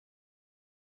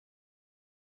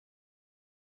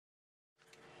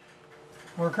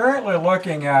We're currently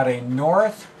looking at a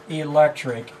North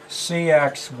Electric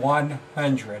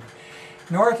CX100.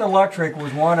 North Electric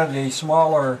was one of the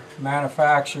smaller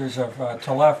manufacturers of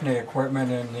telephony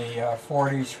equipment in the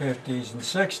 40s, 50s, and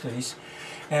 60s.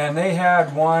 And they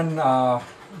had one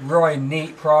really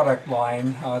neat product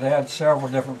line. They had several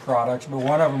different products, but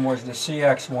one of them was the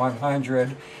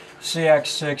CX100,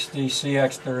 CX60,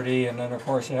 CX30, and then of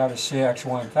course they had a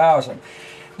CX1000.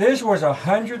 This was a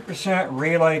 100%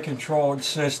 relay controlled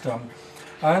system.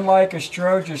 Unlike a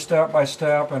Stroger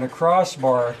step-by-step and a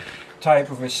crossbar type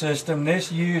of a system,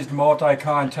 this used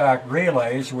multi-contact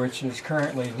relays, which is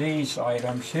currently these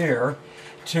items here,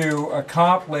 to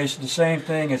accomplish the same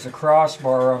thing as a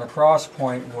crossbar on a cross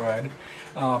point would,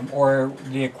 or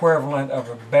the equivalent of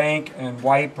a bank and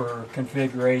wiper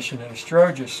configuration in a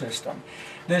Stroger system.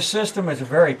 This system is a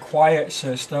very quiet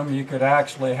system. You could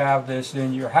actually have this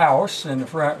in your house in the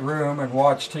front room and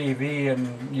watch TV,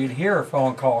 and you'd hear a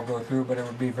phone call go through, but it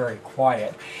would be very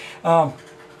quiet.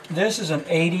 This is an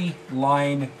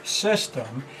 80-line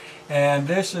system, and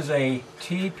this is a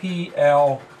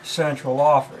TPL central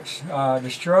office. The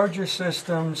Stroger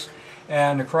systems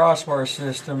and the crossbar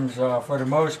systems, for the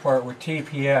most part, were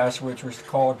TPS, which was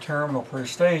called terminal per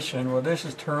station. Well, this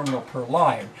is terminal per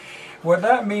line. What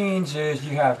that means is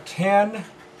you have 10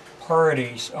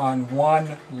 parties on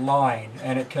one line,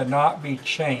 and it cannot be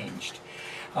changed.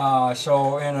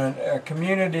 So in a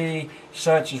community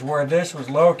such as where this was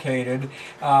located,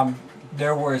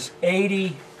 there was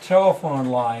 80 telephone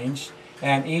lines,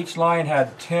 and each line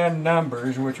had 10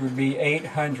 numbers, which would be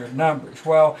 800 numbers.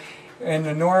 Well, in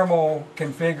the normal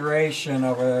configuration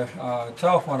of a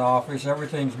telephone office,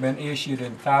 everything's been issued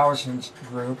in thousands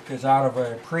group, because out of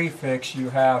a prefix you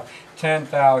have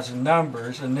 10,000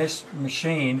 numbers, and this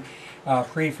machine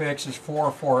prefix is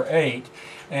 448,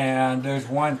 and there's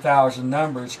 1,000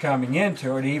 numbers coming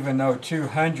into it, even though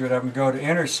 200 of them go to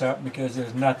intercept because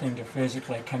there's nothing to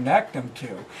physically connect them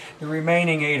to. The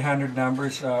remaining 800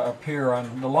 numbers appear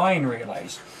on the line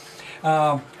relays.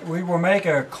 We will make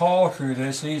a call through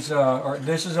this.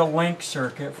 This is a link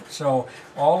circuit, so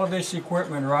all of this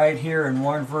equipment right here in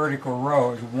one vertical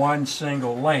row is one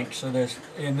single link. So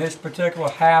in this particular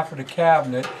half of the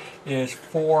cabinet is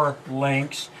 4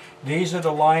 links. These are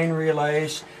the line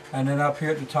relays, and then up here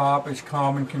at the top is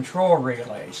common control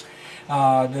relays.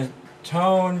 The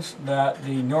tones that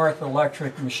the North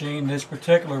Electric machine, this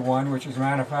particular one, which was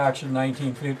manufactured in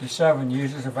 1957,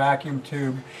 uses a vacuum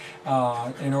tube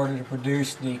in order to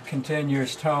produce the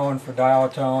continuous tone for dial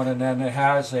tone, and then it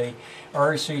has a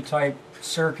RC type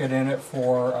circuit in it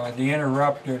for the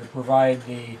interrupter to provide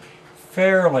the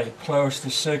fairly close to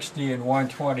 60 and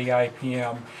 120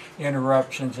 IPM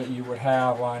interruptions that you would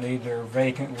have on either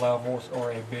vacant levels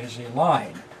or a busy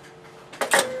line.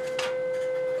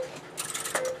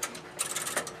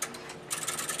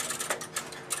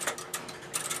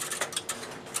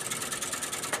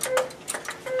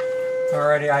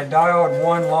 Alrighty, I dialed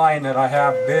one line that I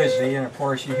have busy, and of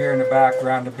course you hear in the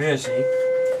background the busy.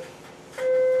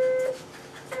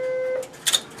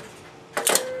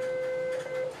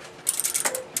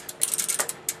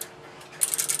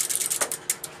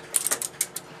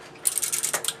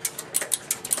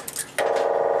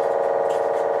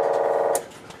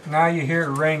 Now you hear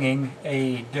ringing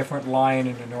a different line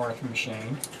in the North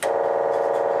machine.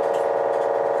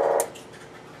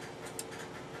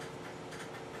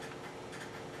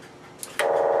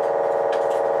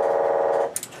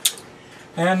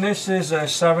 And this is a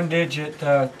 7-digit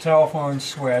telephone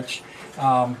switch.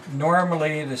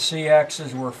 Normally the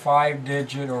CXs were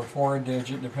 5-digit or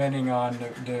 4-digit depending on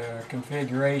the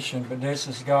configuration, but this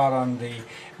has got on the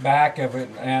back of it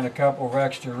and a couple of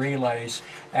extra relays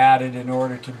added in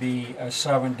order to be a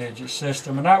 7-digit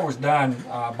system, and that was done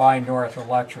by North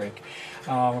Electric.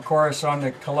 Of course, on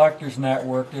the collector's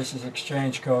network, this is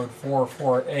exchange code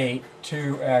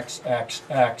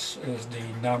 4482XXX is the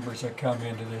numbers that come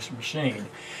into this machine.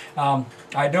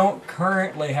 I don't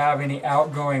currently have any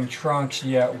outgoing trunks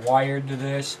yet wired to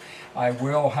this. I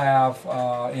will have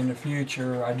in the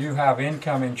future. I do have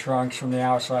incoming trunks from the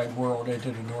outside world into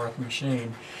the North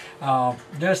machine.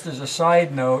 Just as a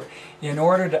side note, in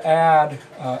order to add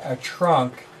a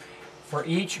trunk, for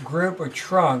each group of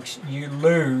trunks you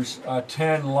lose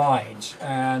 10 lines,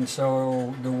 and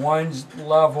so the 1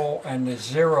 level and the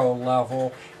 0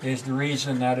 level is the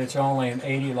reason that it's only an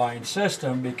 80-line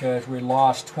system, because we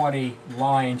lost 20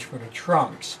 lines for the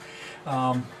trunks.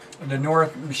 the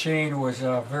North machine was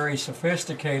very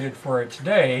sophisticated for its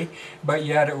day, but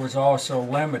yet it was also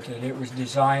limited. It was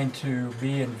designed to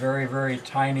be in very, very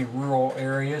tiny rural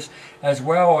areas, as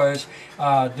well as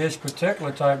this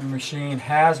particular type of machine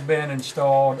has been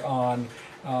installed on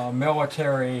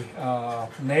military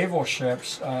naval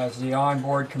ships as the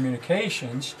onboard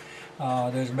communications.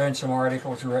 There's been some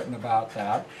articles written about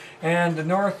that. And the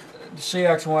North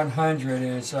CX100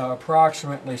 is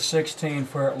approximately 16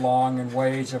 foot long and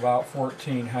weighs about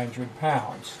 1,400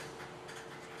 pounds.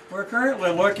 We're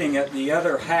currently looking at the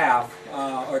other half,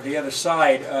 or the other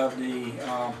side of the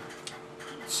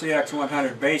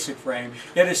CX100 basic frame.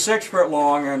 It is 6 foot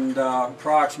long and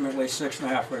approximately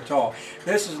 6.5 foot tall.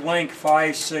 This is link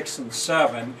 5, 6, and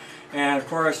 7, and of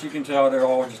course you can tell they're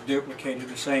all just duplicated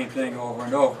the same thing over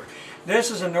and over.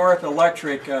 This is a North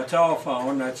Electric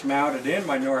telephone that's mounted in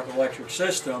my North Electric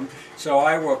system, so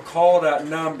I will call that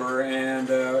number and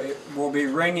it will be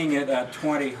ringing it at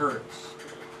 20 Hertz.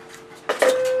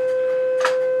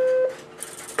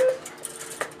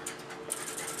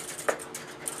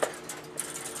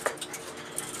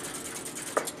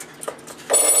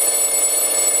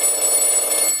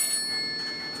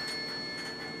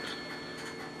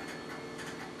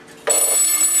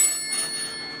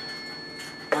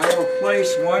 I will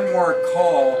place one more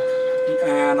call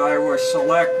and I will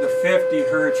select the 50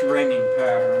 Hertz ringing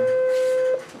pattern.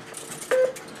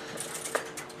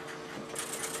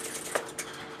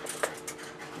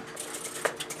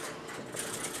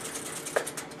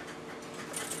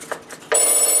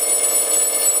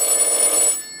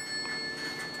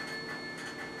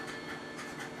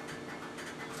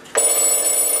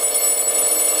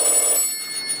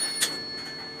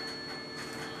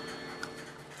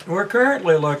 We're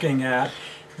currently looking at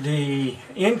the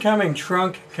incoming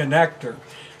trunk connector.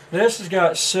 This has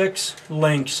got 6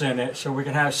 links in it, so we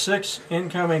can have 6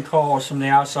 incoming calls from the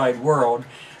outside world.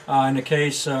 In the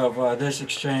case of this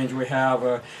exchange, we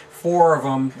have 4 of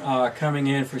them coming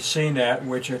in for CNET,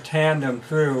 which are tandem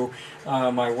through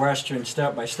my Western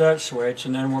step-by-step switch,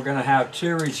 and then we're going to have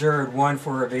 2 reserved, one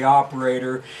for the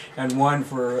operator and one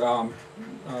for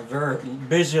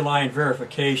busy line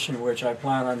verification, which I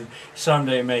plan on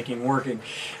someday making working.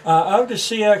 Of the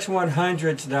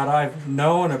CX100s that I've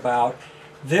known about,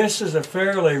 this is a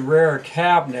fairly rare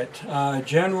cabinet.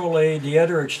 Generally, the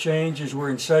other exchanges were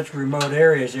in such remote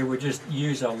areas they would just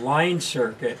use a line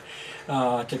circuit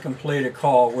to complete a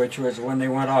call, which was when they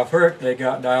went off Hertz, they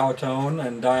got dial tone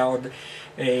and dialed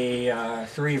a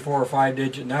 3, 4, or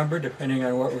 5-digit number depending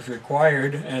on what was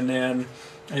required, and then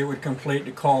it would complete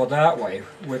the call that way.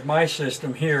 With my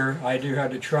system here, I do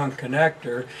have the trunk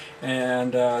connector,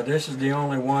 and this is the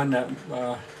only one that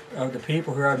of the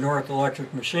people who have North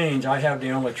Electric machines, I have the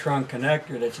only trunk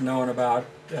connector that's known about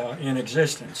in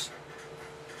existence.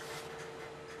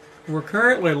 We're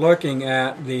currently looking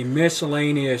at the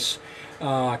miscellaneous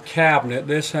cabinet.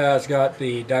 This has got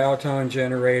the dial tone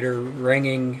generator,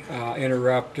 ringing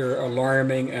interrupter,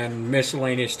 alarming, and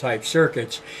miscellaneous type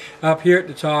circuits. Up here at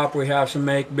the top we have some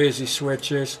make busy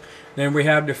switches, then we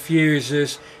have the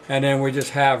fuses, and then we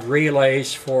just have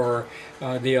relays for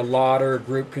the allotter,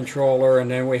 group controller, and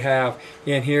then we have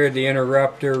in here the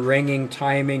interrupter, ringing,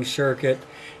 timing circuit.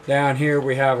 Down here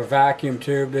we have a vacuum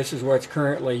tube. This is what's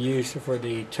currently used for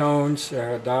the tones,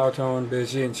 dial tone,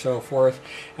 busy, and so forth.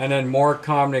 And then more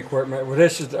common equipment. Well,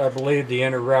 this is, I believe, the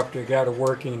interrupter. Got a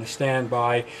working and a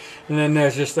standby. And then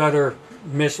there's just other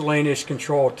miscellaneous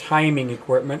control timing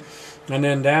equipment. And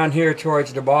then down here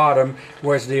towards the bottom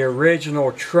was the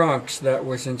original trunks that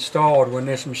was installed when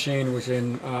this machine was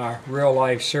in real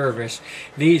life service.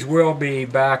 These will be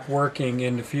back working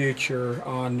in the future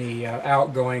on the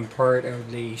outgoing part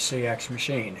of the CX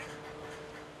machine.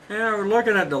 Now we're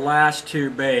looking at the last 2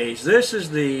 bays. This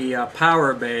is the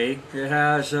power bay. It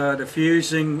has the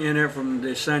fusing in it from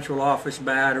the central office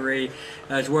battery,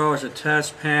 as well as a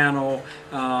test panel.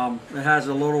 It has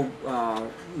a little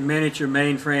miniature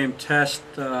mainframe test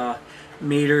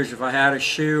meters. If I had a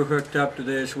shoe hooked up to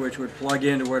this, which would plug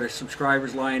into where the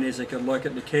subscriber's line is, I could look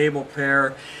at the cable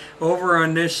pair. Over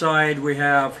on this side we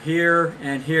have here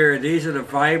and here. These are the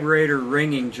vibrator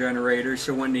ringing generators,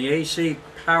 so when the AC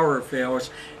power fails,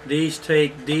 these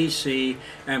take DC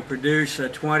and produce a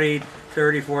 20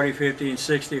 30, 40, 50, and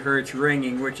 60 hertz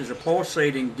ringing, which is a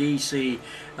pulsating DC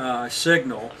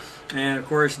signal. And of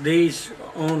course these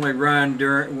only run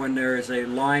when there is a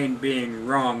line being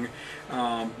rung,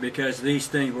 because these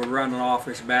things will run an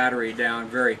office battery down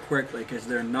very quickly because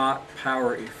they're not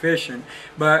power efficient.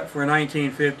 But for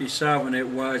 1957 it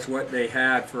was what they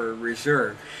had for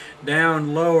reserve.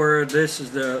 Down lower, this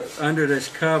is under this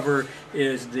cover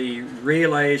is the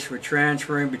relays for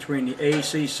transferring between the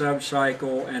AC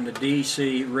subcycle and the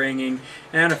DC ringing,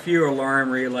 and a few alarm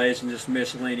relays and just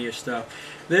miscellaneous stuff.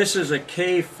 This is a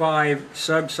K5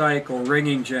 subcycle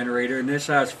ringing generator, and this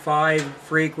has 5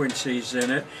 frequencies in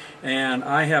it, and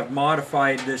I have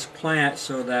modified this plant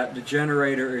so that the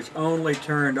generator is only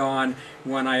turned on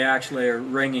when I actually are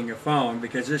ringing a phone,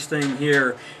 because this thing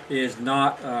here is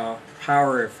not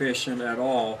power efficient at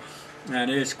all,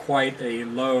 and is quite a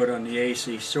load on the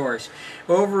AC source.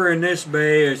 Over in this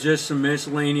bay is just some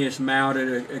miscellaneous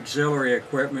mounted auxiliary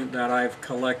equipment that I've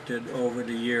collected over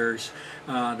the years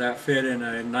that fit in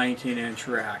a 19-inch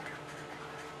rack.